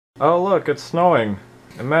Oh look, it's snowing.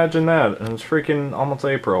 Imagine that, and it's freaking almost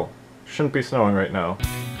April. Shouldn't be snowing right now.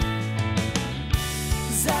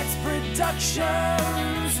 Zach's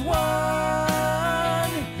Productions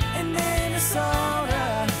won in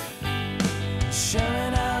Minnesota,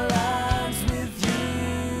 sharing our lives with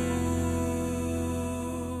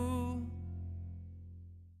you.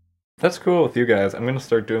 That's cool with you guys. I'm gonna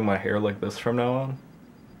start doing my hair like this from now on.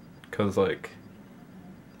 Cause like,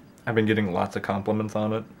 I've been getting lots of compliments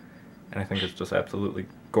on it. And I think it's just absolutely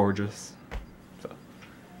gorgeous. So,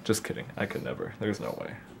 just kidding. I could never. There's no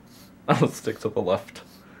way. I'll stick to the left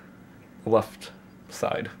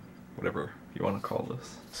side, whatever you want to call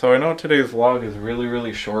this. So I know today's vlog is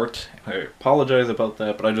really short. I apologize about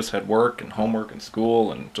that, but I just had work and homework and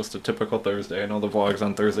school and just a typical Thursday. I know the vlogs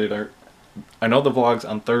on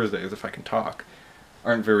Thursdays, if I can talk,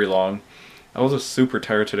 aren't very long. I was just super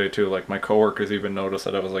tired today too. Like my coworkers even noticed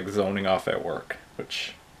that I was like zoning off at work,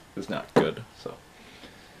 which is not good. So,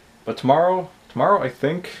 but tomorrow I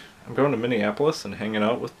think I'm going to Minneapolis and hanging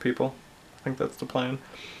out with people. I think that's the plan.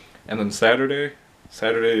 And then Saturday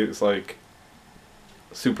is like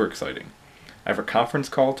super exciting. I have a conference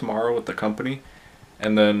call tomorrow with the company,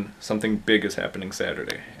 and then something big is happening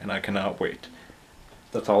Saturday, and I cannot wait.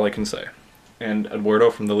 That's all I can say. And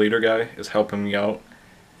Eduardo from the Leader Guy is helping me out,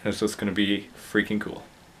 and it's just going to be freaking cool.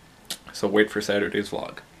 So wait for Saturday's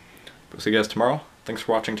vlog. But see you guys tomorrow. Thanks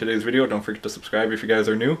for watching today's video. Don't forget to subscribe if you guys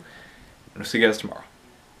are new. And I'll see you guys tomorrow.